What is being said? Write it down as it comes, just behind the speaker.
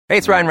Hey,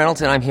 it's Ryan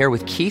Reynolds, and I'm here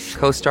with Keith,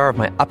 co-star of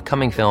my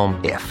upcoming film,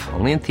 If,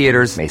 only in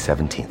theaters May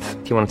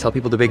 17th. Do you want to tell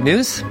people the big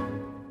news?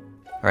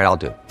 All right, I'll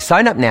do it.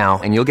 Sign up now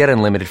and you'll get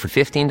unlimited for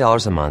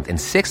 $15 a month and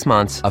 6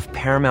 months of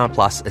Paramount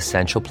Plus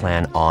Essential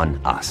Plan on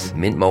us.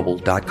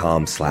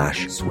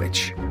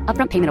 MintMobile.com/switch.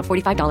 Upfront payment of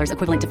 $45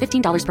 equivalent to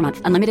 $15 per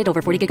month. Unlimited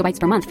over 40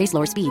 gigabytes per month. Face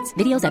lower speeds.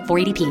 Videos at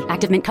 480p.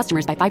 Active Mint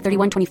customers by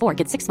 531.24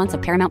 get 6 months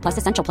of Paramount Plus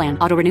Essential Plan.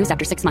 Auto renews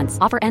after 6 months.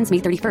 Offer ends May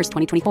 31st,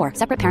 2024.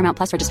 Separate Paramount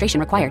Plus registration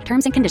required.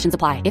 Terms and conditions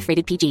apply if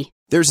rated PG.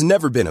 There's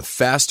never been a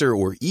faster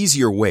or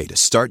easier way to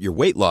start your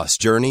weight loss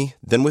journey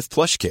than with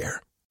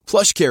PlushCare.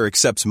 PlushCare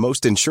accepts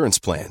most insurance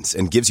plans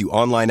and gives you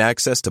online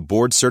access to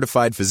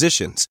board-certified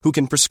physicians who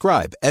can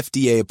prescribe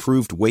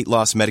FDA-approved weight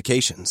loss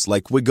medications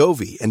like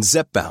Wegovy and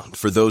Zepbound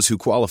for those who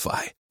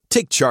qualify.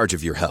 Take charge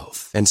of your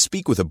health and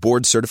speak with a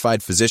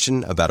board-certified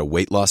physician about a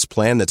weight loss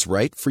plan that's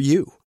right for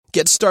you.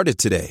 Get started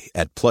today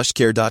at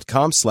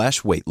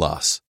plushcare.com/weight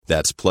loss.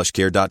 That's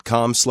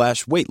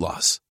plushcare.com/weight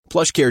loss.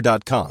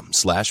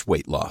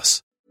 plushcare.com/weight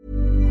loss.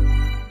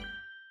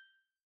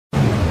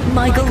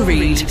 Michael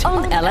Reid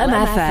on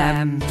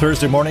LMFM.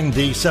 Thursday morning,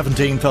 the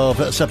 17th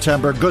of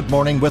September. Good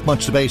morning, with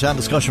much debate and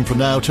discussion from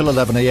now till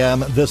 11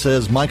 a.m. This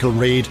is Michael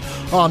Reid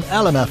on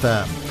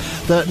LMFM.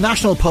 The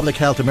National Public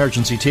Health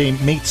Emergency Team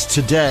meets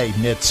today.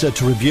 It's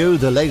to review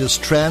the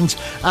latest trends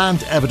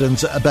and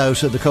evidence about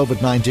the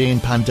COVID-19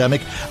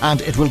 pandemic,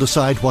 and it will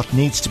decide what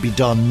needs to be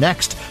done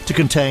next to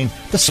contain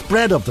the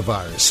spread of the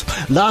virus.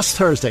 Last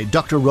Thursday,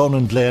 Dr.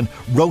 Ronan Glynn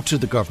wrote to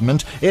the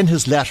government. In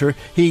his letter,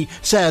 he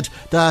said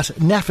that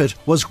NPHET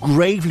was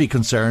gravely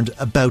concerned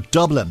about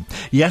Dublin.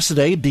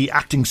 Yesterday, the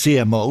acting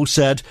CMO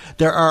said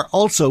there are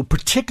also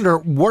particular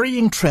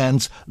worrying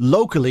trends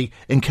locally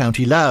in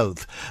County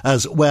Louth,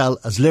 as well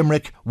as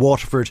Limerick,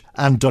 Waterford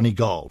and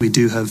Donegal. We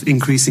do have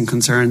increasing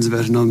concerns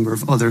about a number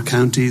of other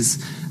counties.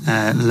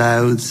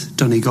 Louth,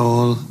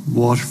 Donegal,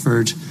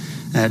 Waterford,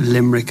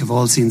 Limerick have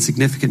all seen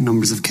significant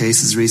numbers of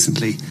cases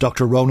recently.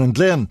 Dr. Ronan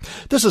Glynn.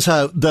 This is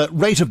how the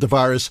rate of the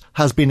virus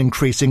has been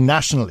increasing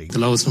nationally. The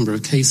lowest number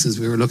of cases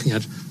we were looking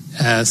at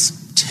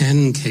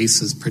 10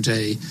 cases per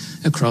day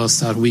across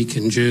that week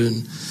in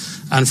June.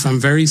 And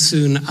from very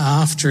soon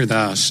after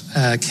that,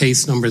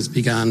 case numbers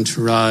began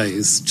to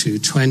rise to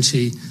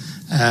 20.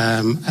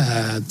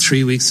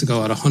 3 weeks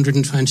ago at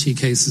 120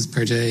 cases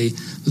per day,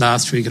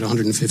 last week at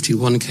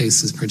 151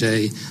 cases per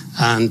day,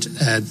 and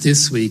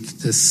this week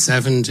the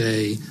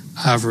 7-day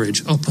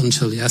average up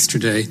until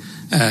yesterday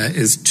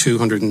is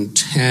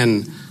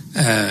 210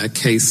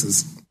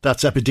 cases.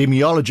 That's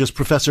epidemiologist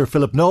Professor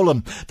Philip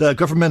Nolan. The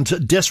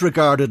government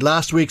disregarded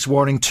last week's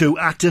warning to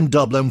act in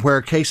Dublin,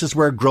 where cases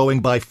were growing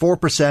by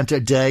 4% a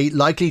day,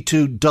 likely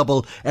to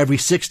double every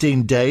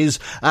 16 days,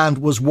 and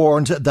was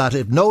warned that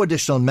if no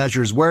additional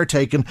measures were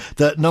taken,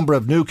 the number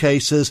of new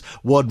cases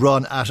would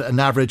run at an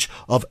average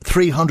of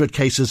 300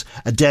 cases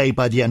a day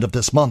by the end of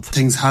this month.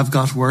 Things have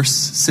got worse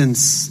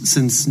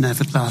since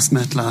NPHET last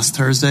met last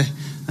Thursday.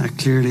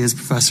 Clearly, as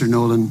Professor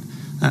Nolan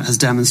has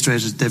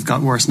demonstrated, they've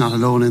got worse not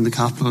alone in the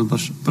capital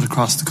but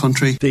across the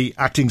country. The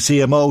acting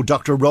CMO,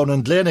 Dr.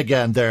 Ronan Glynn,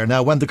 again there.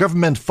 Now, when the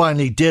government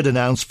finally did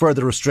announce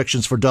further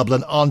restrictions for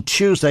Dublin on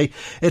Tuesday,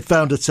 it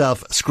found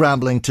itself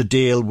scrambling to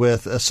deal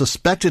with a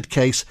suspected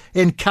case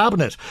in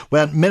Cabinet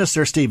when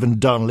Minister Stephen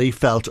Donnelly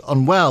felt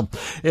unwell.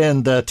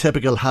 In the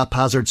typical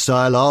haphazard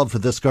style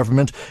of this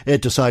government, it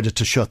decided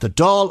to shut the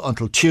Dáil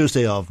until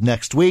Tuesday of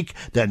next week,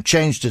 then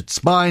changed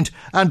its mind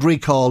and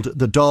recalled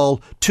the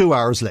Dáil 2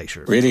 hours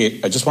later. Really,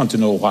 I just want to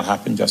know what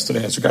happened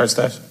yesterday as regards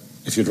that.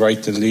 If you'd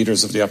write to the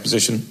leaders of the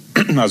opposition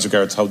as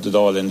regards how the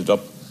Dáil ended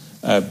up,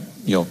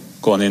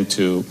 going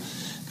into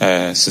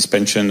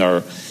suspension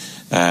or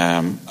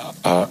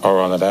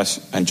all of that,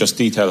 and just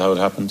detail how it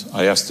happened.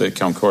 I asked the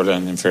Count Corla,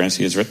 and in fairness,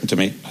 he has written to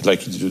me. I'd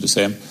like you to do the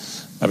same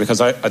because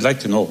I'd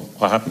like to know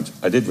what happened.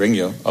 I did ring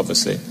you,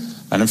 obviously,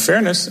 and in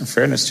fairness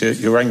to you,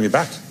 you rang me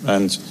back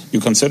and you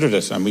considered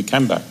it, and we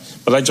came back.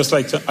 But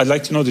I'd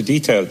like to know the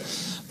detail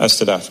as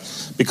to that,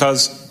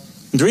 because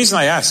the reason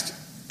I ask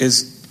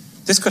is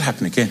this could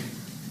happen again.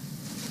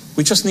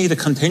 We just need a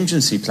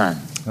contingency plan.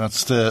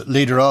 That's the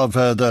leader of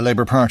the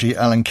Labour Party,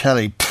 Alan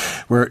Kelly.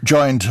 We're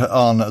joined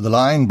on the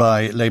line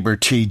by Labour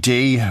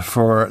TD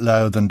for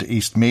Louth and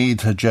East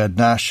Meath, Jed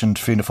Nash, and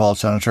Fianna Fáil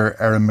Senator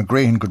Erin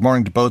McGreehan. Good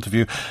morning to both of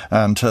you,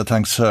 and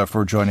thanks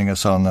for joining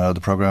us on the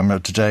programme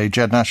today.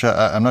 Jed Nash,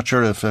 I'm not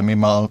sure if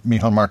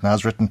Micheál Martin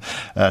has written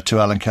to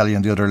Alan Kelly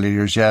and the other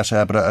leaders yet,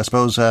 but I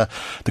suppose the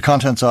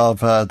contents of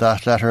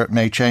that letter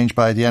may change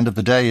by the end of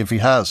the day if he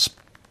has.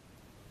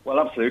 Well,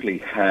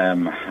 absolutely,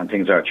 and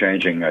things are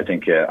changing. I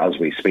think as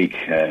we speak,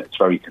 it's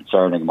very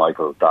concerning,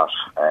 Michael, that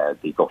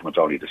the government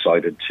only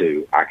decided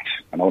to act,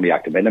 and only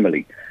act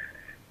minimally,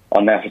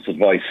 on NPHET's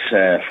advice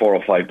 4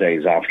 or 5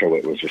 days after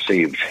it was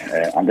received.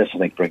 And this, I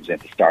think, brings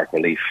into stark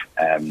relief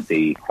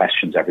the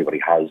questions everybody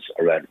has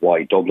around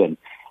why Dublin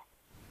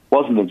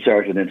wasn't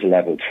inserted into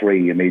level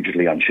 3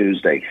 immediately on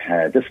Tuesday.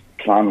 This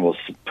plan was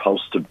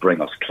supposed to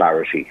bring us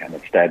clarity, and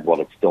instead what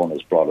it's done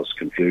is brought us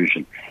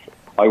confusion.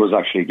 I was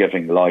actually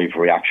giving live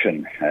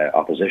reaction,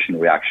 opposition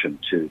reaction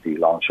to the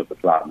launch of the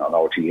plan on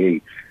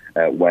RTE,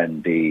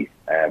 when the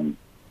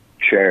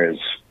chairs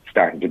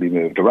started to be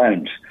moved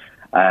around.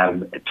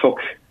 It took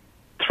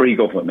 3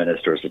 government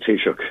ministers, the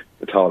Taoiseach,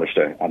 the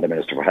Taoiseach and the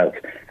Minister for Health,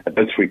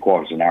 about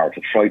 3/4 of an hour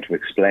to try to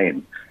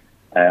explain,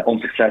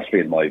 unsuccessfully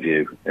in my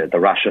view, the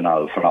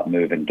rationale for not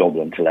moving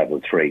Dublin to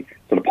level 3.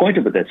 So the point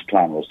of this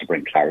plan was to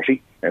bring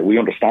clarity. We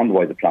understand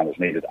why the plan is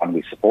needed and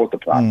we support the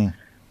plan,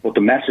 but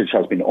the message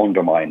has been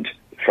undermined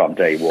from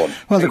day one.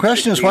 Well, the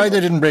question is why they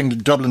didn't bring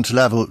Dublin to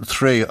level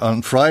 3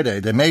 on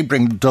Friday. They may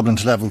bring Dublin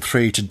to level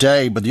 3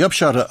 today, but the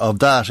upshot of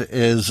that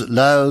is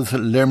Louth,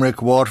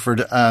 Limerick,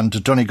 Waterford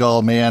and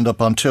Donegal may end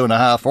up on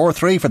 2.5 or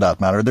 3 for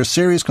that matter. There's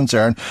serious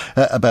concern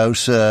about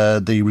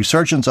the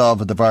resurgence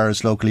of the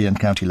virus locally in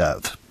County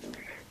Louth.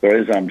 There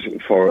is,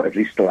 and for at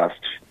least the last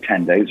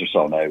 10 days or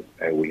so now,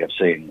 we have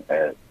seen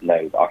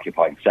Louth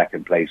occupying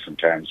second place in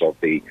terms of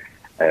the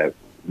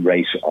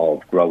rate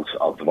of growth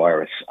of the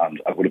virus.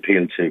 And I would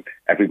appeal to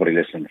everybody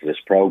listening to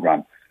this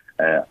programme,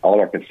 all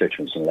our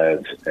constituents in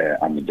Louth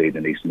and indeed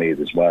in East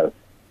Meath as well,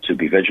 to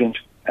be vigilant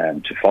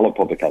and to follow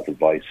public health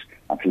advice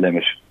and to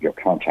limit your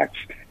contacts.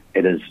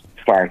 It is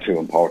far too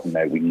important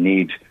now. We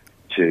need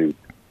to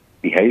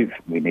behave,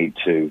 we need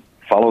to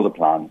follow the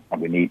plan,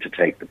 and we need to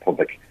take the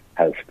public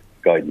health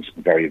guidance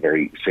very,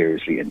 very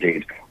seriously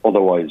indeed.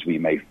 Otherwise, we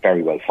may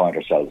very well find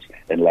ourselves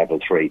in level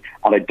 3.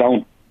 And I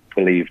don't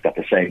believe that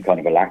the same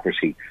kind of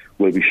alacrity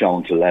will be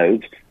shown to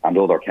Louth and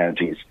other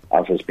counties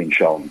as has been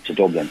shown to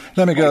Dublin.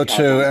 Let me go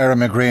to Erin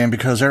McGrean,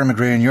 because Erin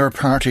McGrean, your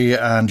party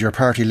and your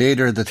party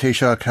leader, the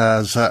Taoiseach,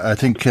 has, I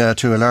think,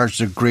 to a large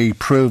degree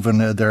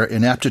proven their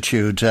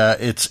ineptitude.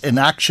 Its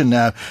inaction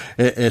now,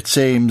 it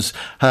seems,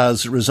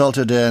 has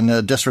resulted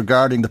in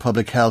disregarding the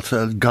public health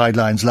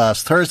guidelines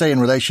last Thursday in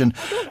relation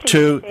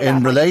to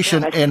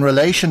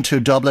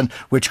Dublin,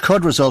 which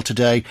could result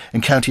today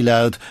in County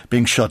Louth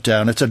being shut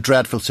down. It's a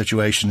dreadful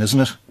situation, isn't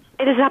it?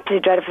 It is an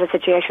absolutely dreadful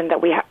situation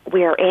that we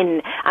are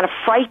in, and a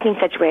frightening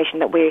situation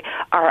that we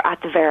are at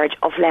the verge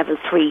of level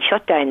 3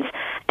 shutdowns.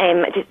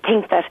 To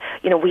think that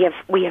we have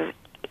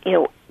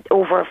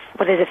over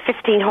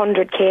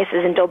 1,500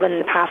 cases in Dublin in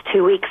the past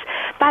 2 weeks.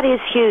 That is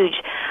huge.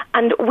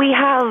 And we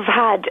have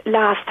had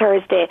last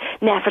Thursday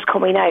NPHET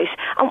coming out.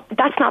 And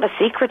that's not a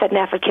secret that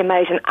NPHET came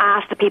out and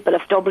asked the people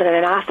of Dublin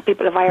and asked the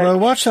people of Ireland. Well,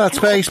 watch that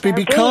space,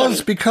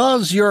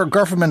 because your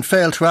government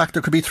failed to act.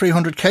 There could be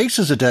 300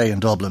 cases a day in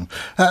Dublin.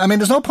 I mean,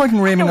 there's no point in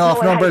reaming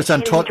off numbers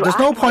and there's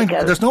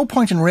no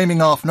point in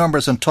reaming off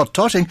numbers and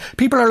tut-tutting.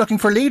 People are looking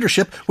for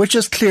leadership, which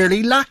is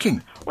clearly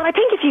lacking. Well, I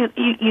think if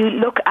you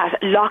look at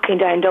locking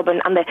down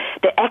Dublin and the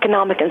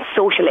economic and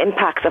social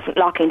impacts of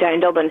locking down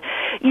Dublin,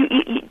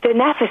 the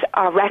NPHET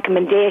are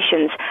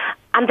recommendations,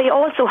 and they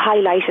also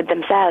highlighted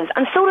themselves,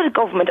 and so did the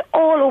government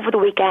all over the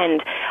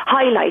weekend,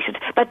 highlighted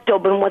that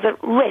Dublin was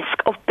at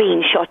risk of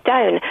being shut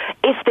down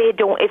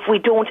if we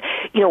don't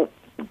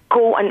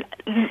go and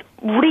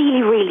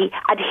really, really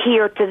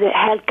adhere to the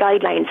health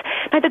guidelines.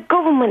 Now, the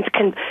government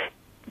can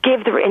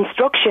give their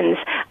instructions,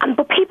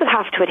 but people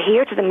have to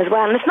adhere to them as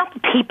well. And it's not the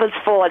people's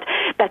fault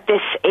that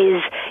this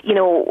is,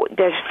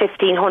 there's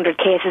 1,500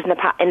 cases in the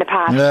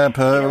past.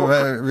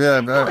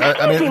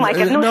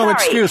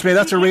 Excuse me,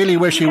 that's a really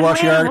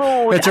wishy-washy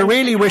argument. It's a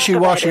really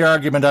wishy-washy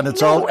argument, and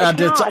it's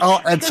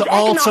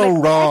also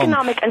wrong.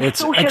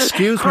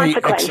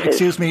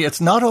 Excuse me,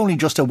 it's not only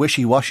just a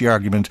wishy-washy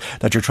argument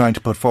that you're trying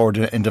to put forward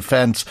in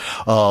defence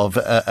of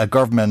a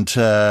government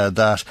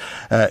that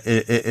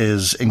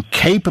is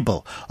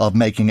incapable of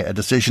making a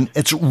decision.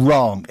 It's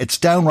wrong. It's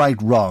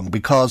downright wrong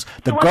because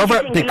the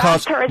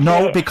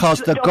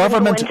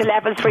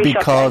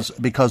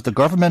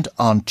government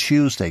on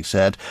Tuesday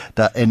said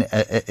that in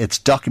its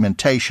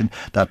documentation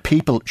that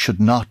people should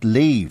not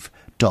leave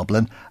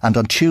Dublin, and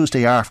on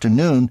Tuesday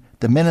afternoon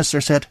the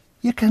minister said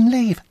you can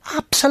leave.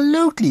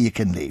 Absolutely you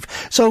can leave.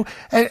 So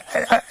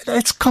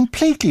it's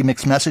completely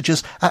mixed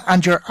messages,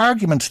 and your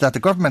argument that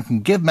the government can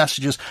give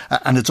messages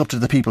and it's up to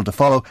the people to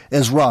follow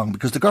is wrong,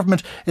 because the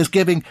government is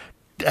giving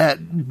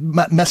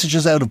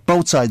messages out of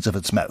both sides of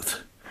its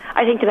mouth.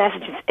 I think the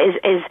message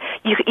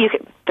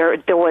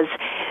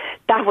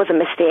that was a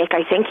mistake.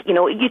 I think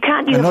you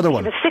can't. Another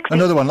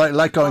one,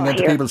 like going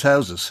into people's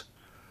houses.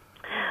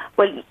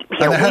 Well,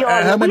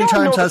 how many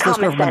times has this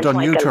government done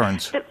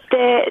U-turns?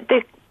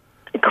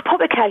 The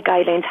public health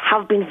guidelines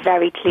have been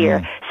very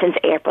clear since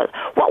April.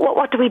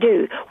 What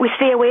do? We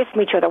stay away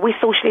from each other. We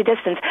socially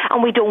distance,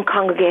 and we don't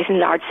congregate in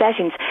large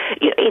settings,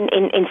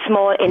 in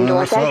small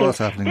indoor settings.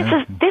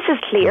 This is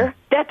clear.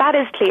 That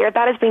is clear.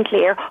 That has been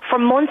clear for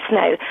months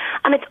now,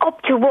 and it's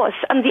up to us.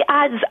 And the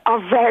ads are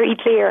very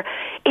clear.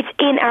 It's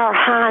in our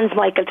hands,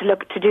 Michael,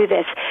 to do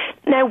this.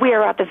 Now we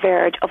are at the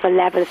verge of a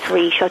level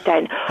 3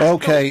 shutdown.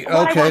 Okay.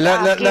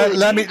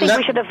 Let me.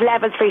 We should have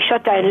level 3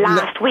 shutdown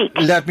last week.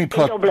 Let me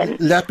put our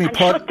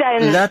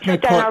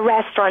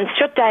restaurants.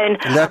 Shut down.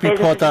 Let me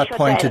put that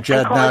point to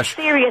Jed Nash.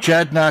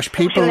 Jed Nash,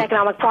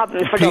 economic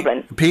problems for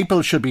Dublin.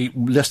 People should be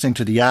listening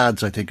to the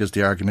ads, I think, is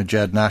the argument,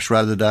 Jed Nash,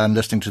 rather than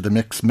listening to the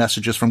mixed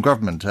messages from government.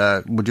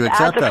 government. Would you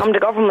accept that? From the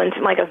government,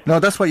 Michael. No,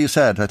 that's what you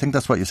said. I think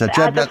that's what you said.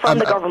 Ads from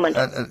the government.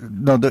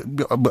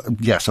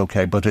 Yes,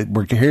 okay, but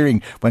we're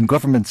hearing when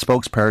government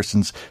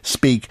spokespersons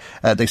speak,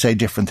 they say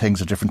different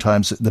things at different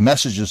times. The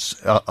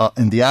messages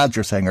in the ads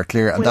you're saying are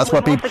clear, and that's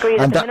what people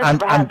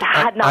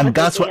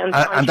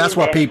that's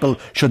what people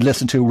should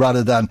listen to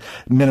rather than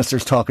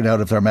ministers talking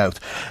out of their mouth.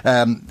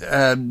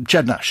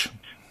 Jed Nash.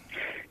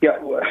 Yeah,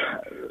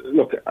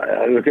 look,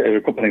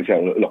 a couple of things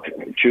here. Look,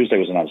 Tuesday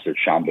was an absolute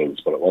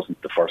shambles, but it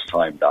wasn't the first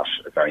time that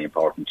a very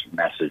important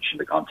message in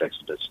the context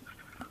of this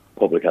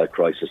public health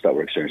crisis that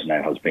we're experiencing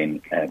now has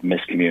been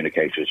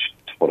miscommunicated,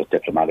 to put it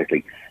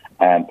diplomatically.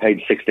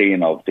 Page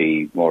 16 of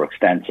the more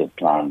extensive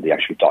plan, the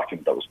actual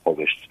document that was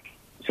published,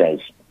 says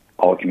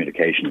all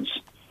communications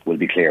will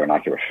be clear and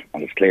accurate.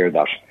 And it's clear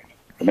that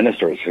the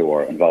ministers who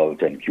were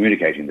involved in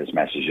communicating this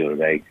message the other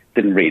day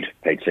didn't read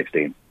page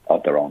 16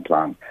 of their own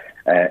plan.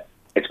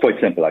 It's quite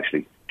simple,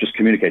 actually. Just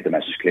communicate the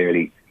message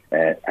clearly,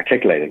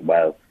 articulate it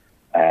well.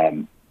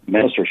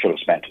 Ministers should have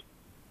spent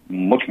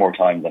much more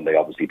time than they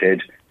obviously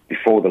did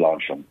before the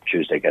launch on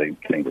Tuesday getting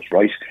this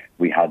right.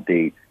 We had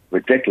the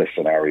ridiculous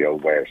scenario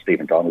where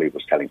Stephen Donnelly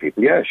was telling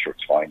people, yeah, sure,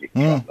 it's fine.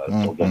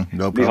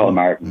 Micheál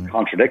Martin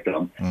contradicted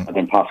him, and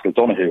then Pascal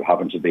Donoghue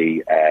happened to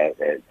be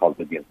called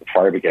the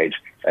Fire Brigade,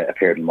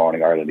 appeared in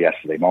Morning Ireland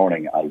yesterday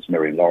morning, as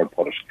Miriam Lord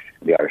put it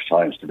in the Irish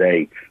Times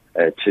today,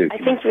 to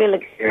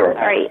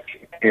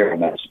hear a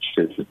message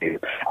to the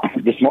people.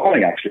 This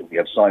morning, actually, we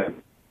have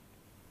Simon.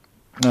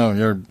 No,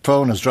 your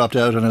phone has dropped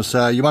out on us.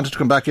 You wanted to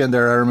come back in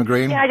there, Aaron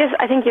McGreen? Yeah,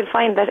 I think you'll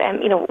find that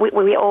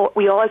we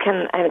all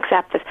can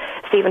accept that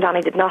Stephen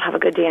Donnelly did not have a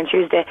good day on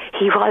Tuesday.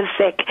 He was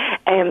sick.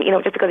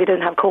 Just because he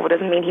didn't have COVID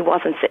doesn't mean he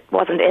wasn't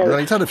ill. Well,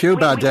 he's had a few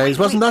bad days.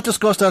 Wasn't that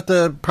discussed at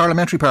the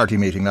Parliamentary Party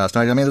meeting last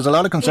night? I mean, there's a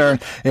lot of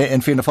concern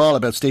in Fianna Fáil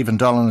about Stephen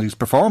Donnelly's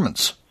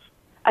performance.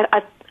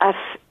 At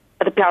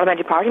the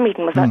Parliamentary Party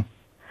meeting, was that?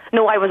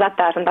 No, I was at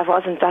that, and that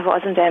wasn't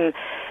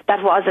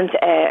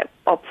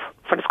up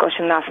for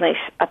discussion last night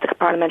at the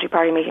Parliamentary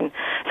Party meeting.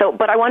 So,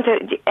 but I want to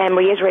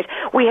reiterate,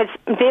 we had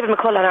David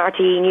McCullough on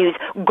RTE News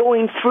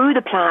going through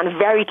the plan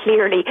very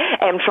clearly,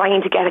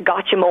 trying to get a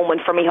gotcha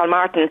moment for Micheál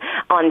Martin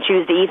on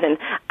Tuesday evening,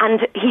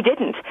 and he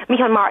didn't.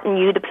 Micheál Martin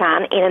knew the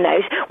plan in and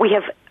out. We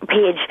have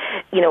page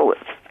 11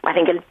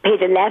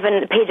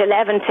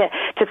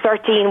 to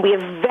 13, we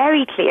have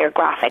very clear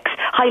graphics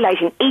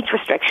highlighting each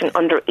restriction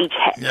under each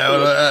head.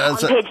 On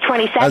page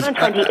 27 and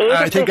 28.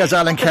 I think as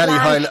Alan Kelly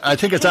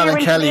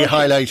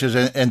highlighted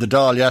in the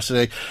Dáil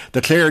yesterday,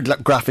 the clear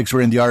graphics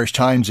were in the Irish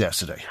Times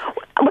yesterday.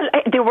 Well,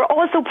 they were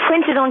also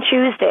printed on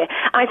Tuesday.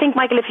 I think,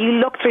 Michael, if you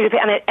look through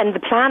and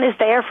the plan is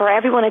there for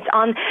everyone, it's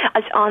on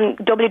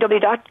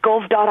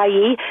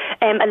www.gov.ie,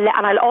 and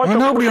I'll also. Well,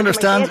 nobody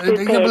understands.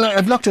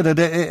 I've looked at it.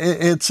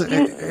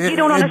 You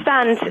don't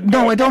understand.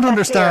 No, I don't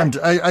understand.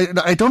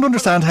 I don't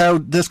understand how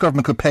this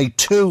government could pay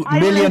 2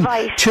 million. If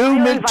I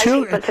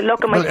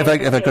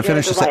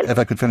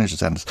could finish the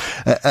sentence,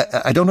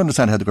 I don't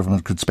understand how the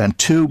government could spend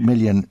 €2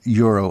 million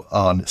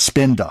on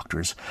spin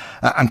doctors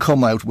and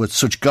come out with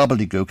such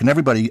gobbledygook, and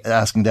everybody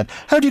asking then,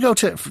 how do you go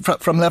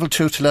from level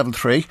 2 to level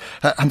 3?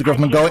 And the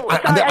government going,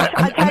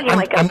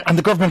 and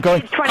the government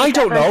going, I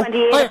don't know.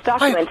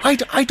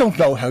 I don't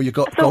know how you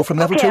go from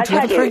level 2 to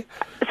level 3.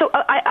 So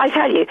I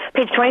tell you,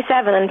 page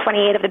 27 and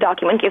 28 of the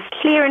document gives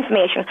clear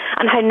information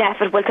on how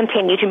NPHET will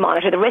continue to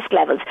monitor the risk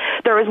levels.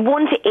 There is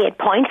 1 to 8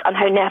 points on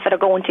how NPHET are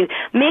going to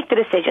make the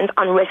decisions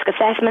on risk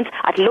assessments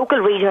at local,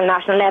 regional, and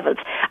national levels.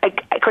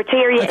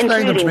 Criteria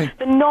including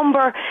the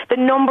number,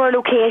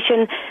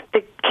 location,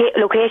 the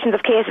locations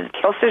of cases,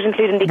 clusters,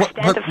 including the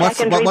extent of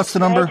secondary. What's the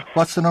number?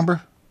 What's the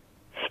number?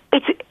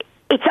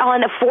 It's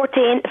on a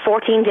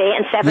 14-day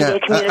and 7-day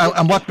community.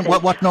 And what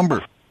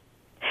number?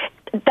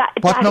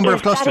 What number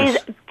of clusters?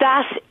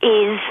 That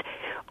is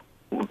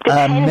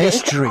a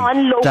mystery.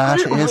 On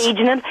local,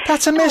 regional.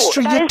 That's a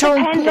mystery. You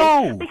don't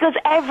know. Because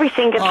every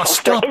single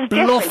cluster is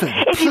bluffing.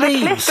 different. If you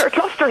have a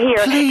cluster here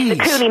in the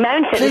Cooley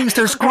Mountains, please,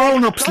 there's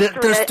grown-ups.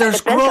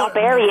 There's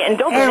area in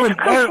Dublin.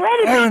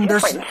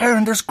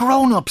 Aaron, there's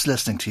grown-ups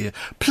listening to you.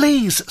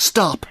 Please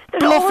stop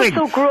bluffing.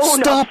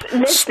 Stop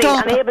bluffing.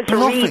 And able to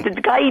read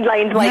the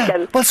guidelines,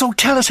 Michael. Well, so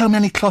tell us how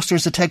many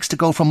clusters it takes to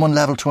go from one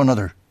level to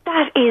another.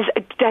 That is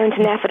down to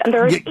NPHET, and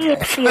there is 8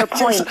 clear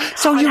points.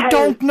 So you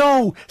don't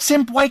know.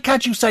 Why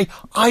can't you say,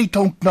 I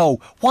don't know?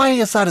 Why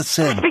is that a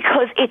sin?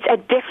 Because it's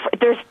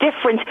there's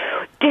different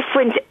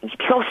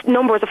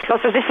numbers of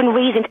clusters, different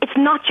reasons. It's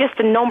not just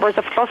the numbers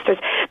of clusters.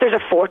 There's a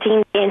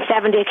 14-day and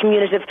 7-day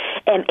cumulative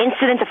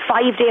incidence, a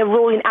 5-day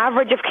rolling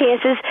average of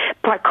cases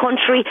per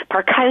country,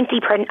 per county,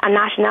 per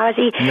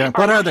nationality. Yeah.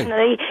 What are they?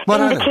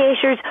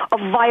 Indicators of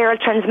viral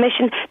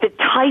transmission, the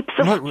types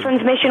of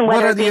transmission.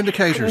 What are the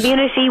indicators?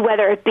 Community,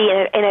 whether it be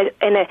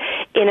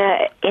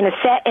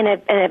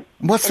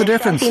What's the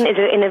difference? In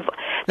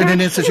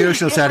an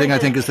institutional setting, I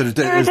think is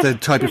the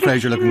type of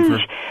phrase you're looking for.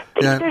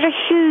 There's a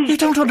huge. You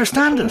don't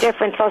understand it.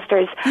 Different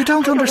clusters. You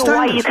don't understand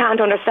why it. You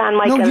can't understand,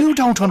 Michael. No, you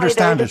don't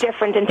understand it.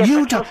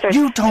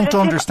 You don't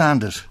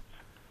understand it.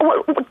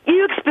 Well, you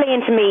you explain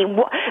to me,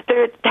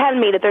 tell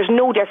me that there's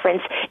no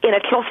difference in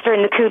a cluster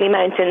in the Cooley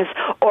Mountains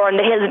or in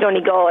the hills of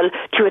Donegal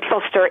to a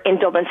cluster in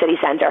Dublin city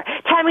centre.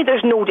 Tell me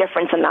there's no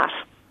difference in that.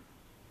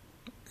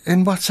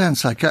 In what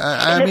sense? Like, in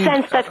the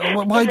sense that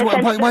why do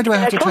I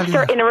have to tell you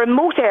that? In a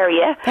remote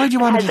area. Why do you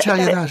want me to tell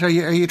you that? Are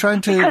you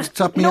trying to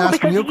stop me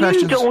asking you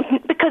questions?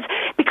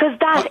 Because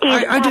that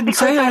is... I didn't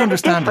say I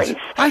understand it.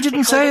 I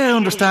didn't say I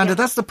understand it.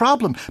 That's the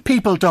problem.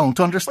 People don't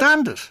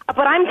understand it.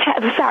 But I'm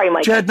sorry,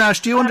 Michael. Jed Nash,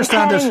 do you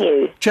understand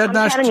it? Jed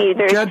Nash,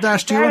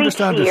 do you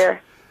understand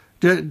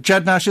it?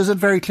 Jed Nash, is it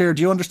very clear?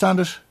 Do you understand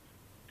it?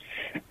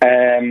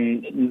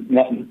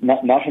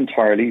 Not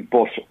entirely,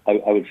 but I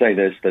would say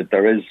this, that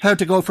there is... How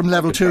to go from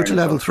level 2 to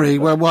level 3?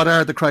 Well, what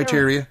are the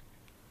criteria?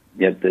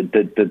 Yeah,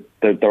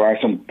 there are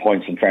some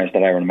points in fairness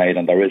that Aaron made,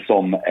 and there is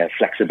some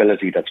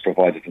flexibility that's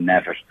provided in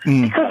NPHET.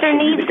 Because there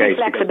needs to be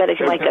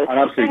flexibility, Michael.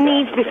 There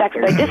needs to be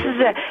flexibility.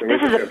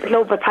 This is a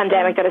global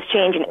pandemic that is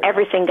changing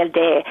every single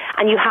day,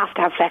 and you have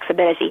to have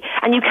flexibility.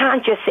 And you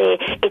can't just say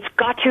it's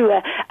got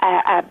to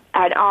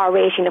an R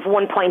rating of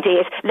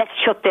 1.8. Let's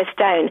shut this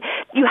down.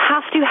 You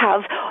have to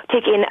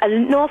take in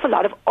an awful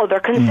lot of other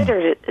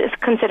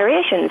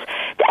considerations: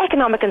 the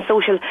economic and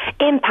social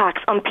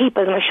impacts on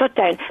people in a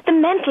shutdown, the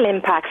mental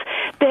impacts.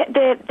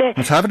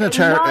 It's having a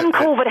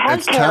non-COVID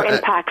healthcare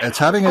impacts. It's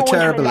having a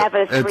terrible.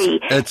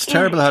 It's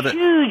terrible.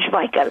 Huge,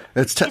 Michael.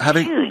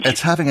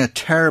 It's having a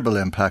terrible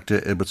impact.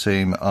 It would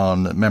seem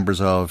on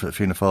members of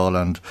Fianna Fáil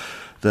and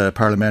the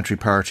Parliamentary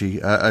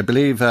Party. I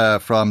believe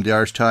from the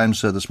Irish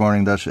Times this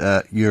morning that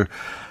you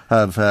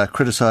have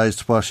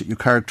criticised what you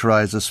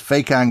characterise as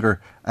fake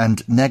anger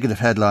and negative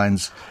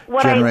headlines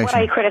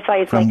generated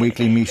from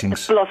weekly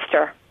meetings. The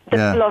bluster.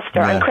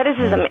 And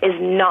criticism is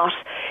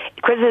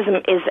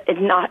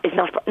not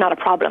a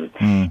problem.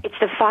 It's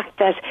the fact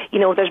that,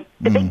 there's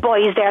the big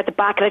boys there at the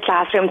back of the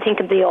classroom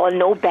thinking they all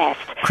know best.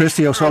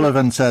 Christy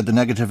O'Sullivan said the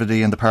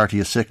negativity in the party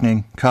is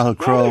sickening. Cathal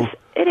Crowe.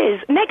 It is.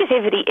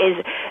 Negativity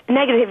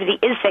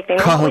is sickening.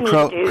 Cathal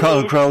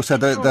Crowe said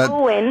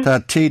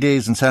that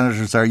TDs and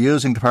senators are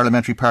using the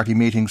parliamentary party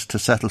meetings to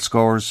settle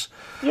scores.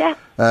 Yeah.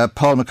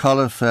 Paul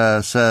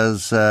McAuliffe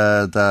says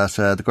that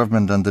the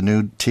government and the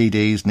new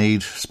TDs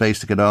need space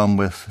to get on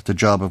with the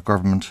job of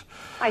government.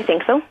 I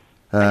think so.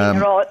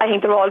 I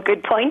think they're all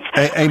good points.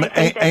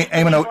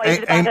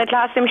 The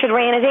classroom should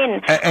rein it in.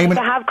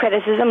 To have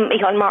criticism,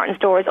 Micheál Martin's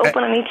door is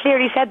open, and he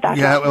clearly said that.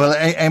 Yeah, well,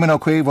 Eamon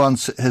O'Queeve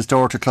wants his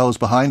door to close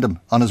behind him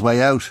on his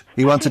way out.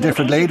 He wants a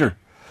different leader.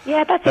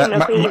 Yeah, that's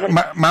Eamon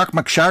O'Queeve. Mark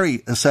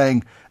McSharry is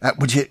saying,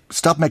 would you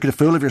stop making a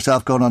fool of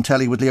yourself going on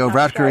telly with Leo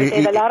Varadkar? He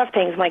did a lot of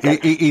things, Michael.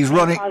 He's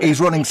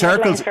running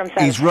circles.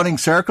 He's running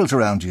circles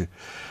around you.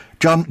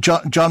 John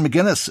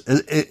McGuinness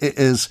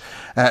is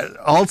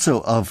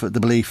also of the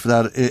belief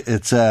that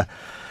it's a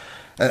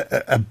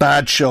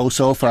bad show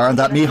so far, and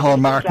that Micheál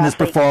Martin is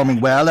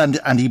performing well,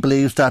 and he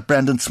believes that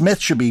Brendan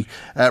Smith should be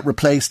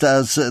replaced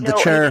as the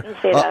chair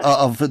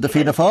of the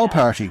Fianna Fáil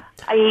party.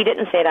 He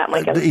didn't say that,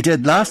 Michael. He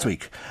did last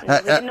week.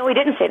 No, he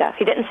didn't say that.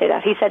 He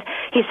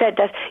said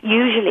that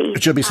usually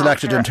it should be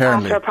selected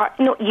internally.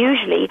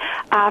 Usually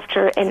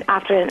after an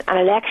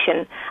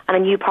election and a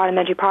new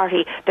parliamentary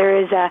party, there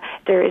is a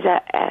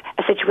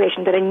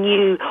situation that a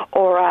new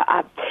or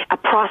a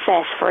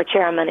process for a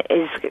chairman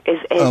is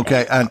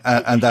okay, and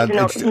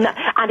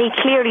and he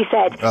clearly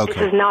said this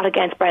is not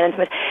against Brendan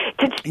Smith.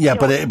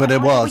 But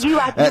it was. You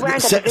weren't at the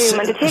Zoom,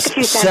 and to take a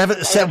few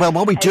cents. Well,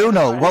 what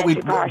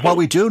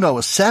we do know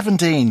is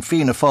 17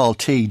 Fianna Fáil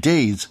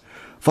TDs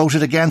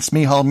voted against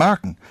Micheál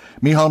Martin.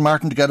 Micheál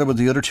Martin, together with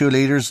the other two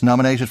leaders,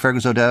 nominated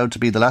Fergus O'Dowd to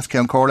be the last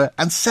Count Corla,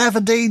 and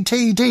 17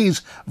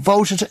 TDs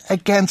voted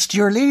against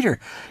your leader.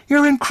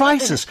 You're in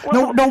crisis.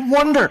 No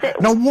wonder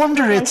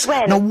it's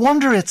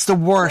the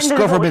worst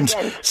government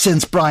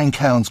since Brian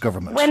Cowen's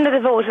government. When did they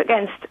vote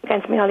against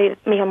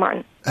Micheál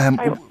Martin?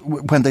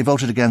 When they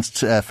voted against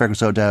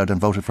Fergus O'Dowd and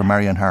voted for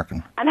Marianne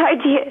Harkin. And how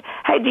do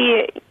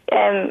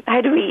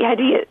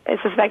you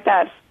suspect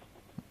that?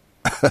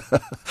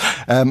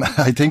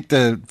 I think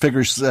the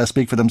figures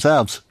speak for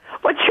themselves.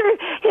 But sure,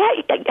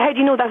 how do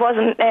you know that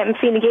wasn't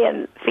Fine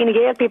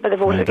Gael people that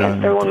voted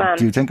against their own man?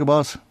 Do you think it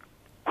was?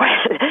 Well,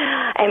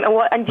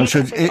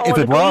 if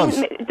it was,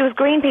 there was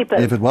Green people.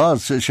 If it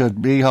was, should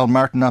Micheál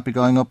Martin not be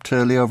going up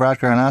to Leo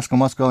Varadkar and asking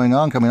what's going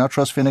on? Can we not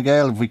trust Fine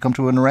Gael if we come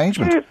to an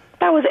arrangement? Sure, it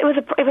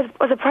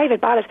was a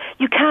private ballot.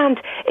 You can't.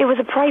 It was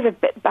a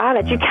private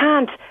ballot. You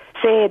can't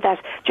say that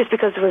just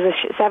because there was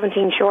a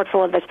 17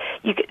 shortfall that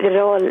it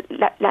all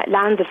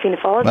lands at Fianna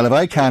Fáil. Well, if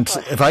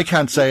I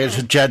can't say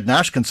it, Jed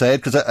Nash can say it,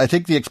 because I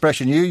think the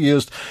expression you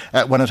used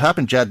when it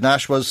happened, Jed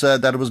Nash, was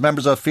that it was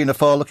members of Fianna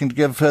Fáil looking to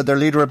give their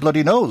leader a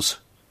bloody nose.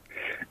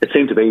 It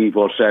seemed to be,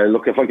 but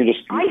look, if I can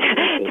just...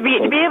 to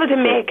be able to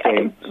make...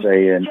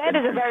 Jed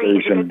is a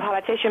very good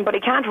politician, but he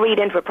can't read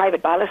into a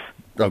private ballot.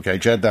 OK,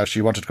 Jed Nash,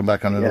 you wanted to come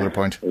back on another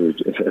point. If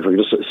I could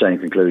just say in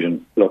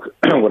conclusion, look,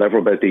 whatever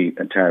about the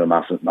internal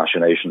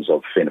machinations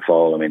of Fianna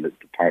Fáil, I mean, the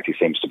party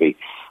seems to be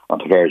on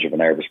the verge of a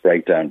nervous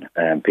breakdown.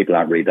 People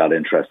aren't really that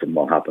interested in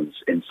what happens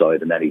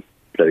inside in any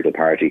political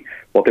party.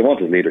 What they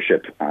want is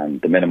leadership,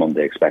 and the minimum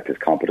they expect is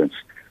competence.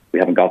 We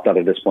haven't got that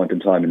at this point in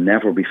time, and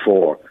never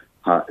before,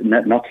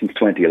 not since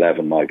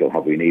 2011, Michael,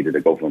 have we needed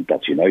a government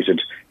that's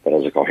united, that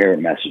has a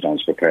coherent message and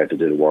is prepared to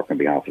do the work on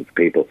behalf of the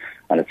people.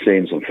 And it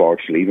seems,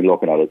 unfortunately, even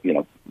looking at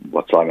it,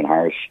 what Simon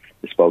Harris,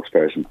 the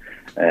spokesperson,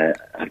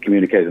 had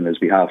communicated on his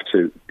behalf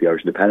to the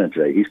Irish Independent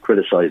today. He's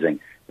criticising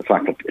the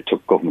fact that it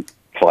took government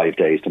 5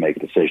 days to make a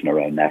decision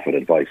around NPHET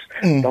advice.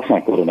 That's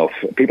not good enough.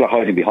 People are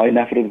hiding behind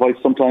NPHET advice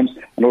sometimes,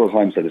 and other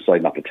times they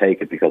decide not to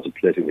take it because of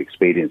political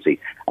expediency.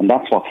 And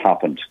that's what's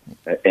happened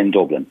in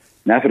Dublin.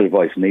 NPHET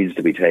advice needs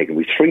to be taken.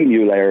 We've 3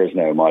 new layers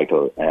now,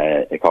 Michael,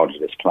 according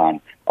to this plan,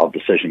 of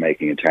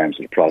decision-making in terms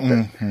of the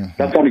process.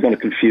 That's only going to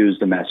confuse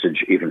the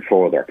message even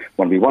further.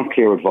 When we want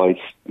clear advice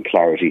and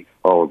clarity,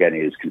 all we're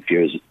getting is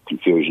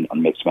confusion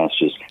and mixed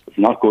messages. It's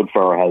not good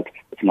for our health.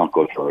 It's not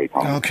good for our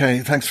economy. OK,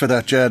 thanks for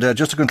that, Jed.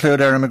 Just to conclude,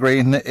 Erin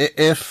McGreen,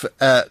 if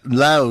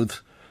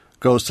Louth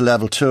goes to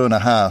level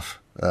 2.5,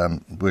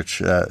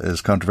 which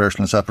is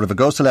controversial and stuff, but if it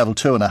goes to level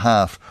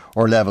 2.5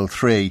 or level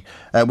 3,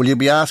 will you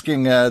be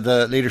asking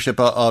the leadership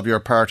of your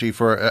party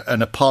for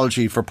an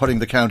apology for putting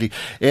the county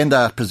in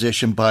that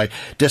position by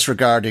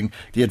disregarding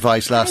the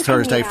advice last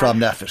Thursday from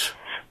NPHET?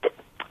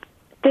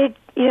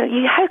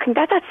 How can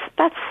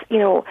that's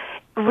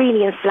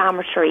really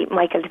inflammatory,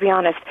 Michael, to be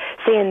honest,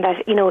 saying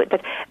that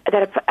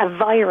that a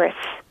virus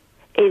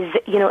is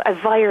a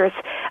virus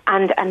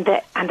and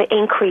the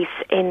increase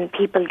in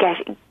people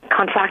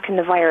contracting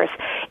the virus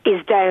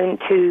is down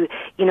to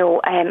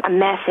a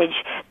message.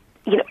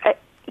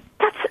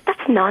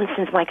 That's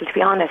nonsense, Michael, to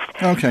be honest.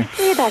 Okay.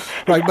 Say that.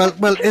 Right.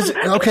 Well, is it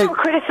okay?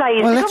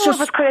 Well, let's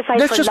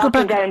just go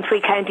back. Down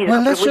 3 counties.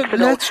 Well,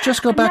 let's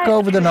just go back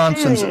over the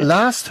nonsense.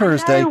 Last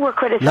Thursday, we're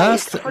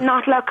criticised for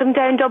not locking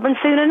down Dublin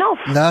soon enough.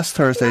 Last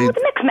Thursday,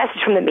 the mixed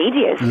message from the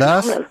media is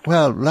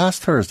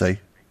last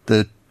Thursday,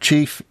 the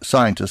chief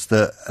scientist,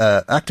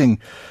 the acting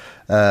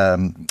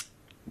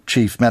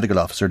Chief Medical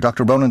Officer,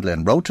 Dr. Ronan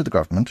Glynn, wrote to the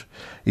government.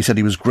 He said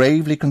he was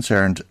gravely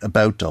concerned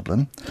about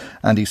Dublin,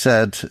 and he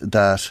said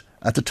that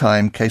at the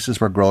time cases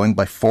were growing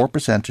by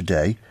 4% a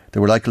day. They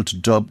were likely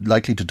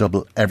to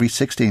double every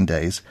 16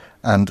 days.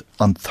 And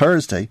on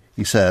Thursday,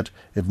 he said,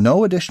 if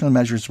no additional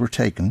measures were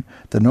taken,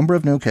 the number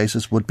of new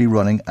cases would be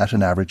running at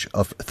an average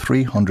of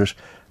 300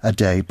 a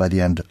day by the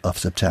end of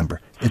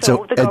September.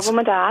 The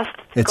government asked.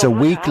 It's a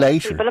week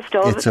later.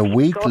 It's a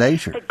week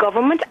later. The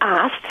government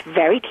asked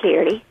very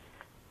clearly.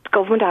 The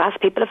government asked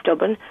people of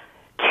Dublin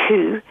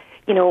to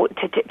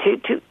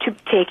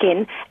take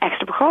in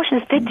extra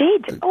precautions. They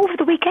did. Over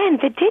the weekend,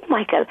 they did,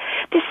 Michael.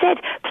 They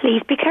said,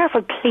 please be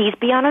careful, please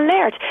be on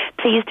alert,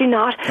 please do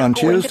not go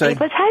into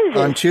people's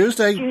houses.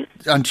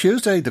 On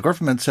Tuesday, the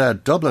government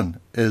said Dublin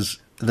is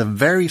the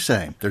very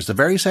same. There's the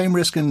very same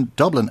risk in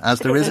Dublin as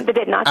there is. They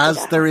did not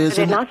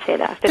say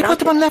that. They put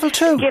them on level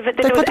 2.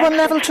 They put them on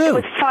level 2. There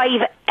was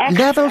 5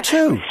 extra level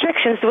 2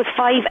 restrictions. There was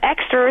 5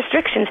 extra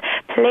restrictions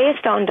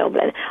placed on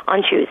Dublin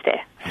on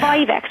Tuesday.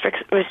 5 extra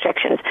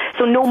restrictions.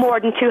 So no more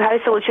than 2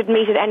 households should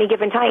meet at any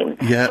given time.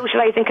 Yeah.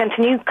 Socialising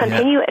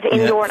continue at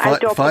indoor and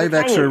outdoor. 5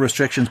 extra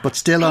restrictions, but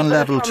still on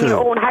level 2. From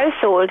your own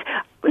household.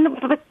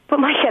 But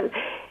Michael,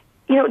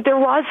 there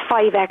was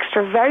 5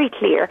 extra, very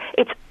clear.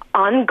 It's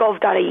on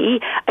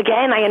gov.ie.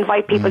 Again, I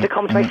invite people to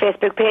come to my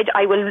Facebook page.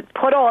 I will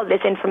put all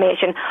this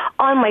information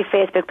on my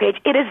Facebook page.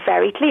 It is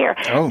very clear.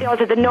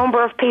 Also, the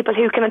number of people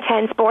who can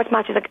attend sports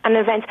matches and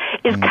events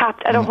is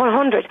capped at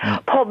 100.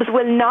 Pubs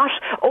will not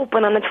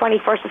open on the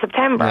 21st of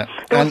September.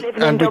 Those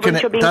living in Dublin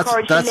should be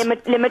encouraged to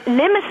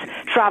limit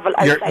travel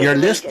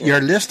outside. You're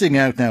listing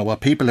out now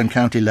what people in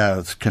County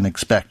Louth can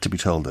expect to be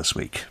told this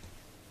week.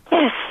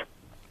 Yes.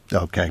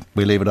 OK,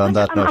 we leave it on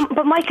that note.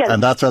 But Michael,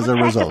 and that's as a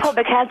result. The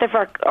public health of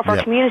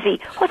our community.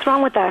 What's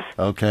wrong with that?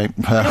 OK.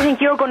 I don't think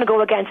you're going to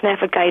go against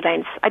NPHET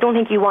guidelines. I don't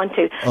think you want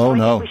to. Oh,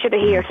 no. We should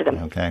adhere to them.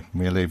 OK,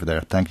 we'll leave it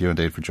there. Thank you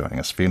indeed for joining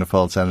us. Fianna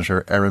Fáil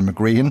Senator Erin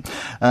McGreen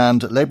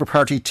and Labour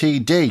Party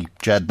TD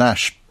Jed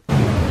Nash.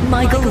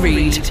 Michael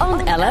Reid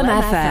on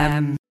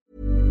LMFM.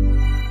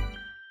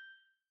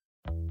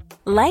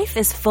 Life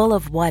is full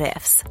of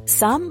what-ifs.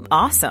 Some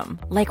awesome,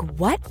 like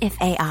what if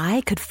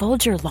AI could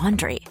fold your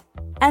laundry?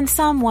 And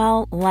some,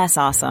 well, less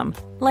awesome.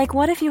 Like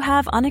what if you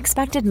have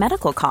unexpected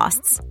medical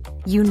costs?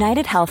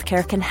 United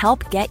Healthcare can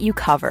help get you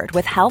covered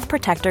with Health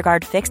Protector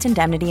Guard fixed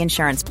indemnity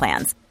insurance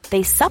plans.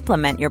 They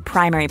supplement your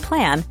primary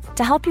plan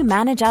to help you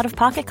manage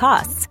out-of-pocket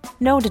costs.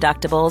 No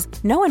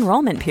deductibles, no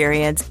enrollment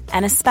periods,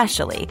 and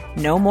especially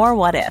no more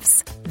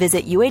what-ifs.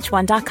 Visit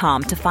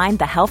uh1.com to find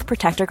the Health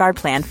Protector Guard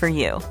plan for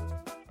you.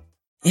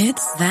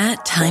 It's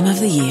that time of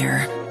the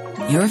year.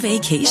 Your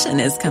vacation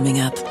is coming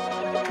up.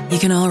 You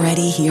can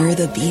already hear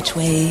the beach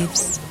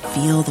waves,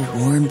 feel the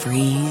warm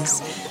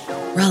breeze,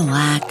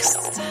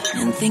 relax,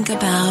 and think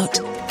about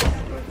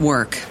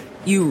work.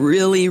 You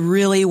really,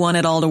 really want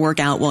it all to work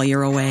out while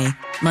you're away.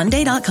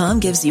 Monday.com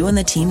gives you and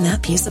the team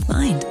that peace of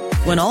mind.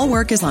 When all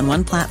work is on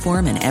one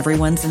platform and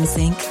everyone's in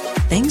sync,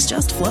 things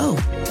just flow.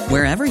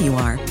 Wherever you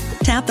are,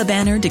 tap the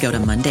banner to go to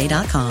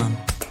Monday.com.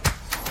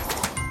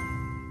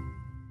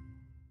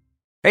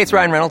 Hey, it's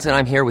Ryan Reynolds, and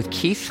I'm here with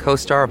Keith,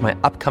 co-star of my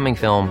upcoming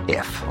film,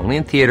 If, only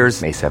in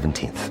theaters May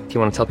 17th. Do you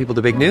want to tell people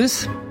the big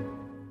news?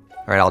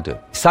 All right, I'll do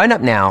it. Sign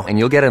up now and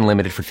you'll get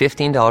unlimited for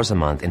 $15 a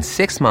month and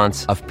 6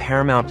 months of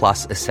Paramount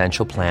Plus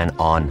Essential Plan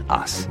on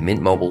us.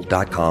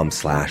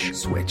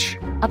 MintMobile.com/switch.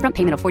 Upfront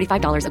payment of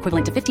 $45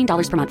 equivalent to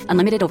 $15 per month.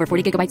 Unlimited over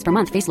 40 gigabytes per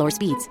month. Face lower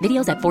speeds.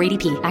 Videos at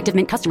 480p. Active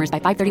Mint customers by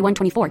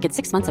 531.24 get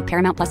 6 months of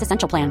Paramount Plus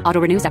Essential Plan.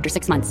 Auto renews after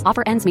 6 months.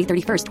 Offer ends May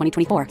 31st,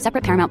 2024.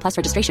 Separate Paramount Plus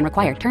registration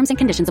required. Terms and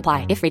conditions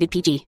apply if rated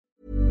PG.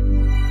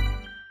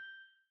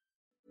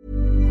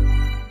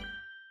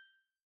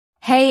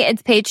 Hey,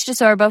 it's Paige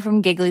DeSorbo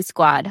from Giggly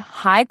Squad.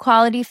 High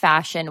quality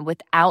fashion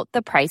without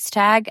the price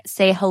tag.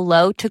 Say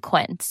hello to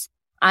Quince.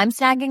 I'm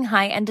snagging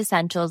high-end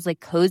essentials like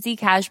cozy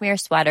cashmere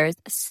sweaters,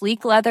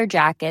 sleek leather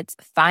jackets,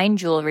 fine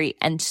jewelry,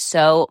 and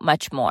so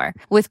much more.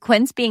 With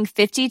Quince being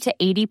 50 to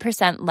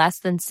 80% less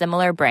than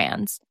similar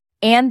brands.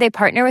 And they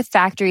partner with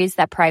factories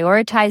that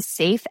prioritize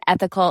safe,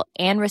 ethical,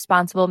 and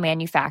responsible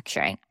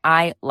manufacturing.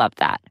 I love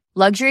that.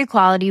 Luxury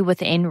quality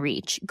within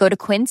reach. Go to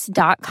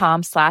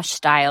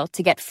quince.com/style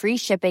to get free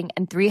shipping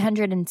and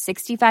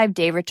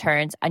 365-day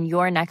returns on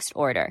your next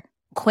order.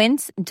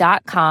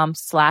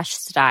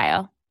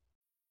 Quince.com/style.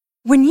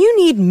 When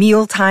you need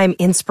mealtime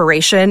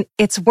inspiration,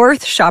 it's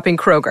worth shopping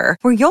Kroger,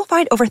 where you'll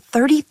find over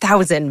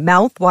 30,000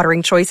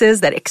 mouth-watering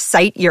choices that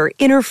excite your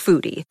inner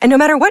foodie. And no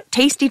matter what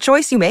tasty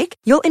choice you make,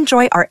 you'll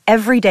enjoy our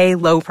everyday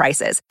low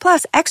prices,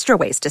 plus extra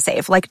ways to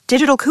save, like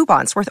digital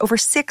coupons worth over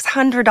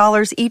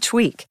 $600 each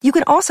week. You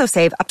can also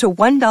save up to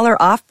 $1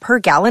 off per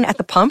gallon at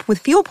the pump with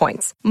fuel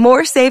points.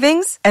 More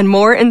savings and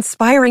more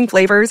inspiring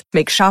flavors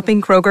make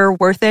shopping Kroger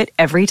worth it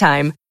every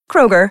time.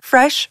 Kroger,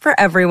 fresh for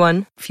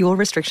everyone. Fuel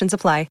restrictions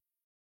apply.